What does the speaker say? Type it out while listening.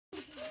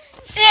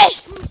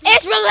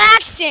It's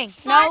relaxing.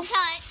 No. Fart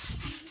hut.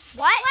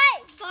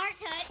 What? Fart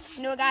hut.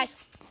 You know what,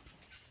 guys?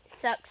 It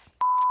sucks.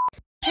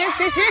 She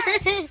just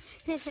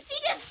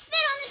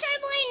spit on the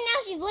trampoline and now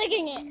she's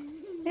licking it.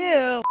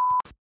 Ew.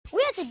 We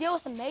had to deal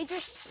with some major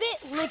spit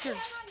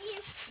lickers.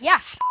 Yeah.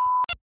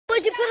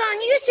 What'd you put on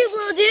YouTube,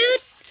 little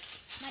dude?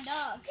 My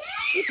dogs.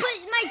 You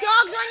put my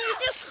dogs on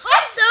YouTube?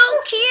 Oh, so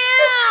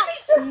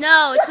cute.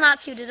 No, it's not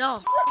cute at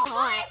all.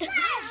 Hey,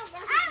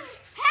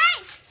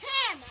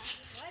 Pam.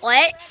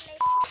 What?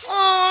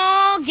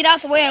 Oh, get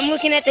out the way. I'm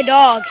looking at the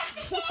dog.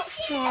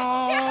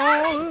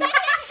 Oh,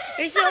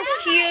 you're so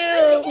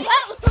cute.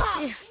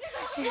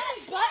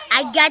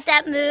 I got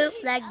that move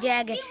like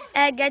Jagger.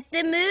 I got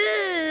the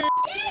move.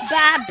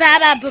 Ba ba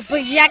ba ba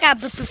ba Jagger.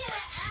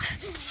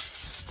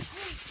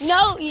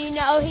 No, you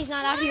know he's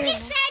not out here anymore.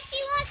 Said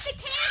she wants to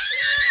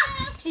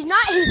kiss you. He's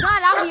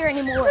not out here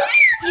anymore.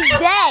 He's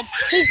dead.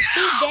 He's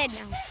dead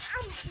now.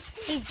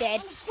 He's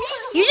dead.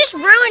 You just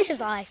ruined his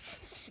life.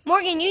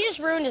 Morgan, you just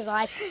ruined his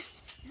life.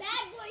 Bad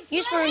boy. You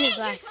just ruined his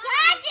life.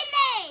 Scratching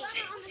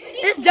me.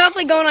 This is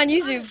definitely going on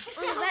YouTube.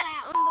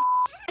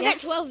 I got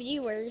 12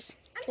 viewers.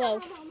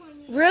 12.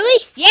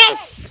 Really?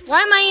 Yes.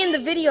 Why am I in the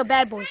video,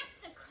 bad boy?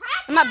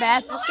 I'm not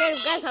bad. I'm scared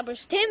of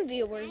grasshoppers. 10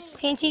 viewers.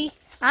 TNT.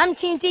 I'm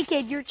TNT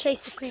Kid. You're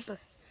Chase the Creeper.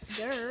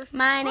 Durr.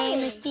 My name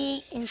is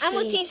TNT. I'm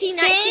with TNT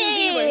 19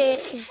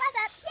 viewers.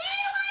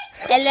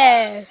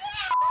 Hello.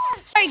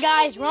 Sorry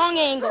guys, wrong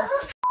angle.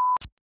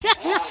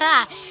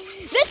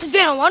 This has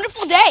been a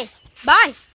wonderful day. Bye.